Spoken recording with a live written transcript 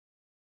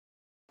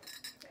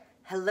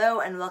Hello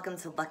and welcome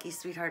to Lucky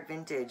Sweetheart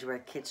Vintage, where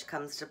kitsch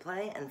comes to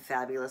play and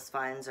fabulous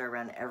finds are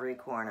around every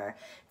corner.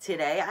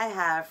 Today I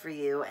have for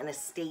you an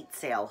estate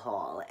sale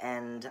haul,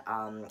 and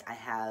I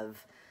have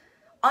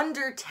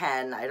under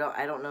 10, I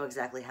don't know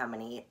exactly how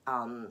many,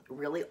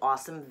 really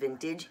awesome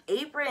vintage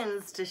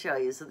aprons to show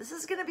you. So this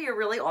is going to be a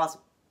really awesome,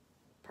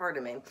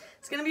 pardon me,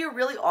 it's going to be a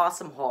really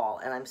awesome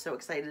haul, and I'm so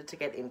excited to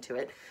get into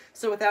it.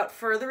 So without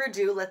further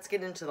ado, let's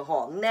get into the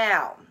haul.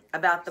 Now,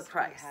 about the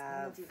price.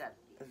 I have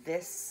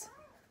this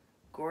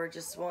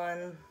gorgeous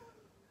one.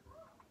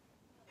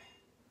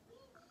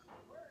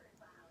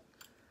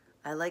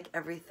 I like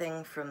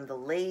everything from the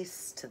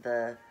lace to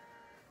the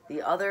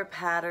other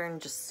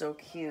pattern, just so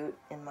cute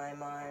in my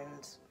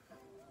mind.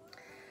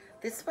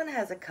 This one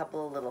has a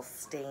couple of little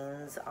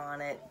stains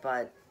on it,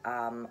 but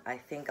I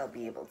think I'll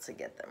be able to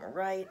get them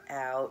right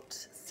out.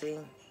 See,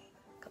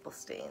 a couple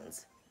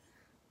stains,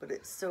 but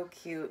it's so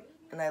cute,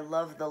 and I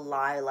love the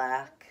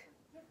lilac.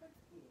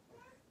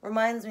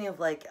 Reminds me of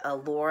like a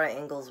Laura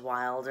Ingalls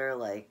Wilder,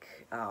 like,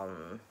 what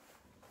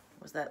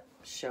was that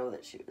show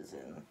that she was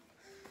in?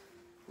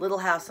 Little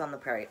House on the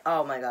Prairie.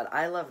 Oh my God,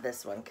 I love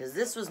this one because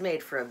this was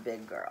made for a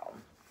big girl.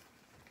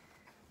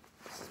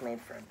 This is made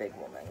for a big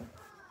woman.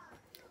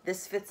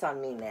 This fits on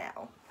me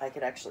now. I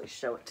could actually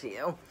show it to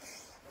you.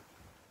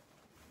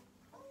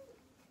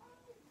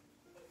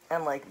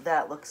 And like,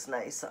 that looks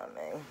nice on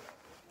me.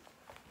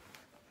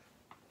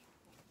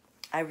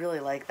 I really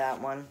like that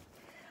one.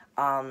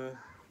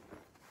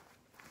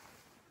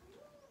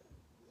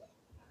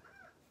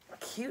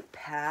 Cute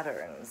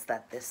patterns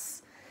that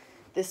this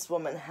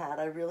woman had.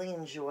 I really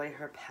enjoy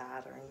her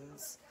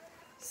patterns.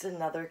 It's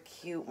another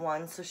cute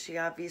one. So she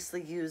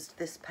obviously used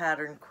this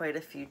pattern quite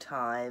a few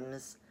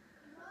times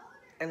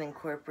and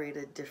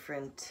incorporated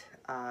different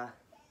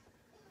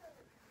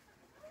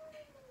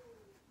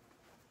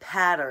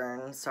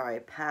pattern,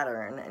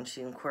 and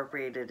she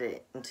incorporated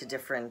it into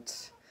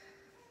different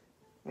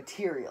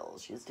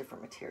materials. She used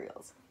different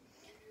materials.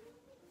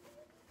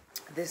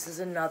 This is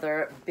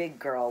another big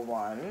girl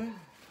one.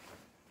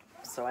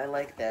 So I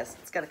like this.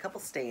 It's got a couple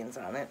stains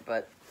on it,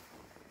 but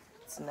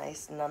it's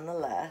nice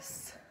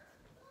nonetheless.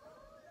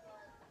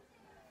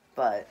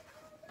 But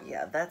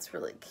yeah, that's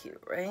really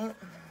cute, right?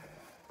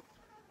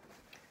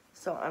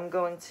 So I'm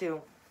going to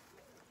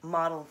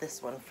model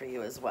this one for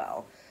you as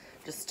well,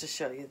 just to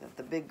show you that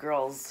the big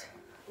girls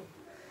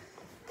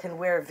can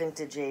wear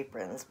vintage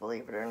aprons,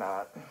 believe it or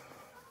not.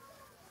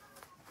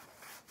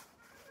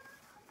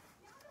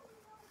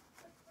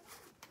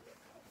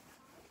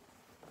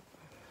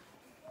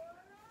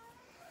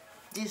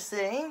 Do you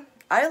see?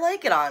 I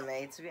like it on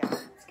me, to be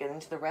honest. Let's get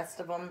into the rest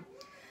of them.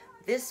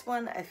 This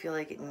one, I feel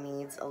like it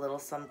needs a little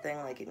something,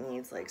 like it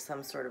needs like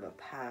some sort of a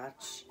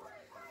patch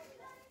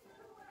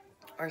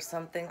or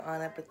something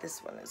on it, but this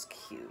one is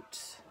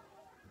cute.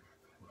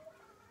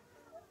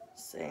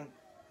 See?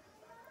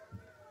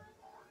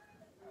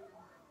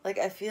 Like,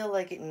 I feel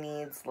like it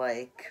needs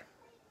like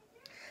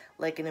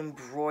an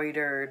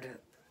embroidered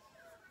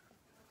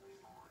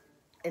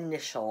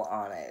initial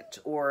on it,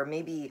 or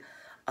maybe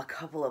a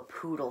couple of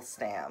poodle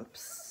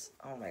stamps.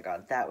 Oh my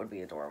God, that would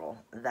be adorable.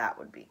 That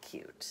would be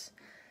cute.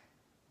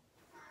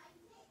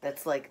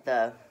 That's like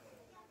the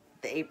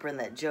apron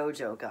that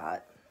JoJo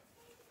got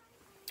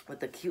with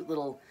the cute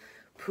little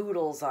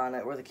poodles on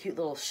it, or the cute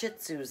little Shih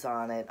Tzus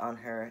on it on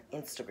her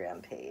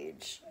Instagram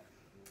page.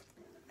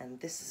 And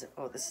this is,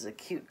 oh, this is a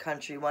cute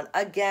country one.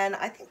 Again,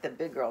 I think the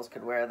big girls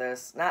could wear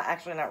this.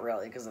 Actually not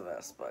really because of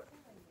this, but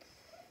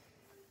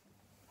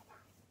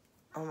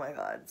oh my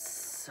God,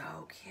 so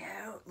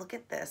cute. Look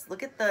at this.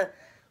 Look at the,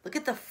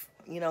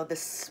 you know, the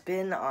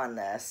spin on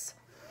this.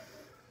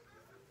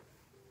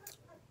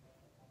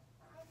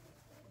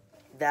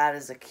 That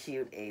is a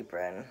cute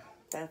apron.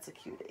 That's a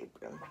cute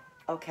apron.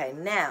 Okay,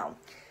 now,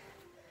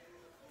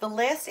 the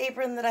last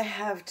apron that I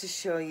have to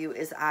show you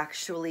is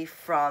actually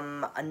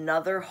from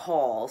another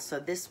haul. So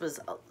this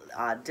was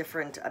a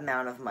different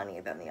amount of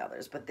money than the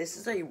others, but this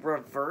is a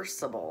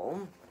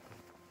reversible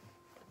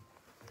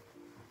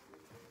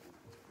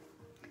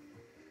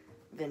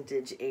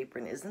vintage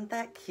apron. Isn't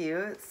that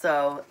cute?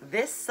 So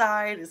this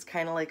side is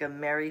kind of like a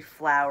Merry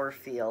Flower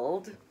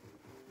Field,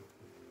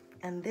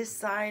 and this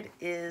side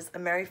is a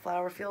Merry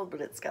Flower Field, but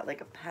it's got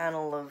like a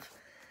panel of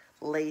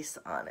lace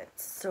on it.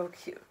 So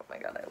cute. Oh my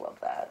God, I love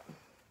that.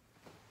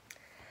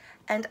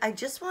 And I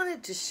just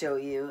wanted to show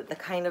you the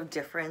kind of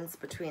difference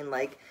between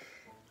like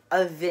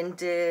a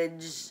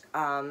vintage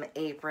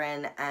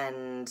apron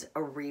and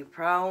a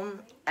repro,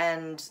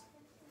 and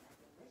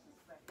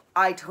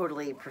I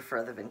totally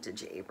prefer the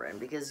vintage apron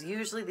because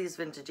usually these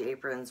vintage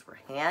aprons were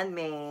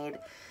handmade.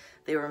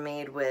 They were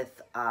made with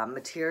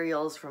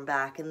materials from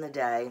back in the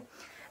day.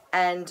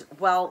 And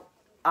well,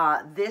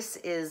 this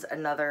is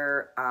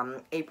another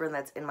apron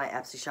that's in my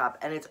Etsy shop,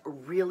 and it's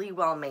really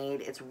well made.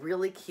 It's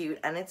really cute,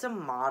 and it's a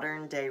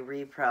modern day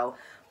repro.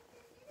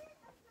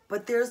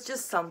 But there's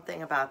just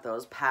something about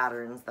those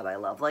patterns that I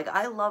love. Like,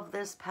 I love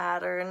this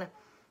pattern.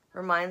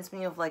 Reminds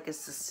me of like a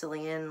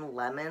Sicilian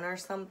lemon or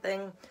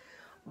something.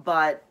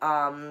 But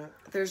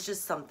there's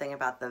just something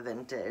about the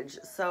vintage.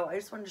 So I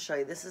just wanted to show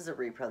you. This is a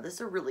repro. This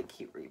is a really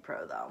cute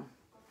repro, though.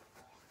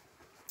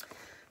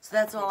 So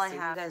that's all I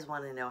have. You guys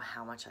want to know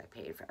how much I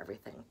paid for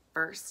everything.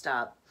 First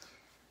up,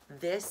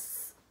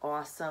 this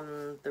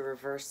awesome, the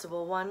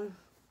reversible one.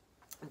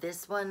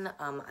 This one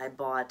I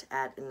bought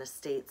at an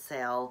estate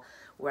sale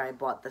where I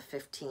bought the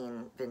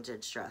 15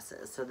 vintage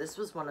dresses. So this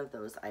was one of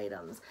those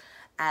items.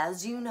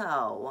 As you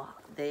know,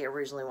 they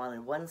originally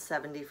wanted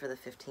 $170 for the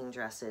 15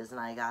 dresses,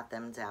 and I got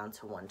them down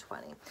to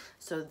 $120.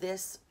 So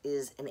this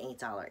is an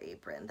 $8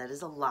 apron. That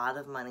is a lot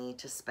of money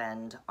to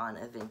spend on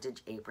a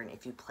vintage apron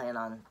if you plan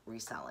on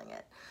reselling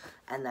it.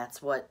 And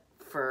that's what,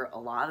 for a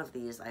lot of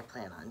these, I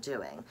plan on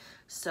doing.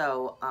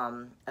 So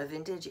a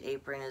vintage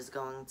apron is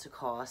going to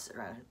cost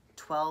around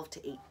 $12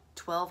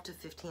 to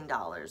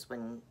 $15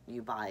 when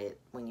you buy it,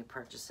 when you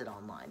purchase it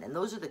online. And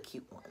those are the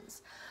cute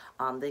ones.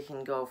 They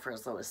can go for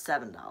as low as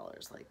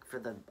 $7, like for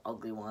the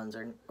ugly ones,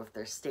 or if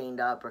they're stained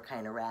up or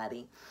kind of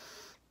ratty.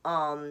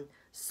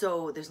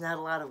 So there's not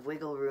a lot of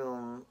wiggle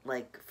room,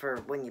 like for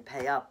when you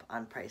pay up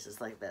on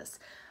prices like this.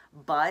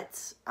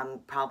 But I'm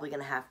probably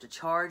gonna have to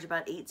charge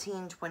about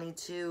 $18,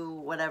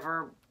 $22,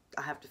 whatever.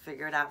 I have to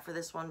figure it out for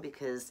this one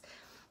because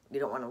you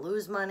don't want to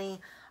lose money.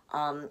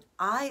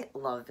 I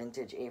love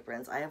vintage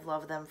aprons. I have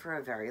loved them for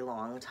a very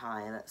long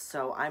time,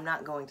 so I'm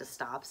not going to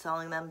stop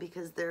selling them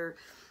because they're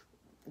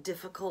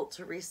difficult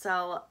to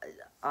resell.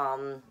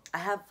 I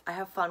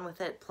have fun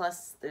with it.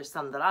 Plus, there's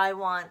some that I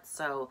want,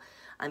 so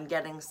I'm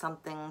getting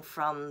something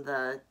from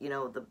the, you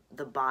know,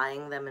 the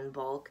buying them in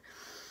bulk.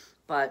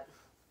 But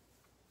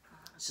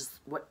it's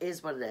just what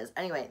it is.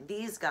 Anyway,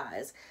 these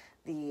guys,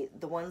 the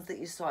ones that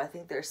you saw, I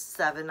think there's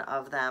 7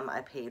 of them.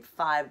 I paid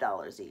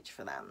 $5 each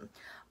for them.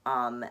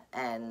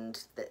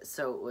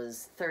 So it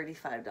was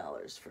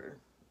 $35 for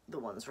the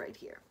ones right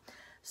here.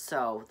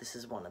 So this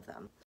is one of them.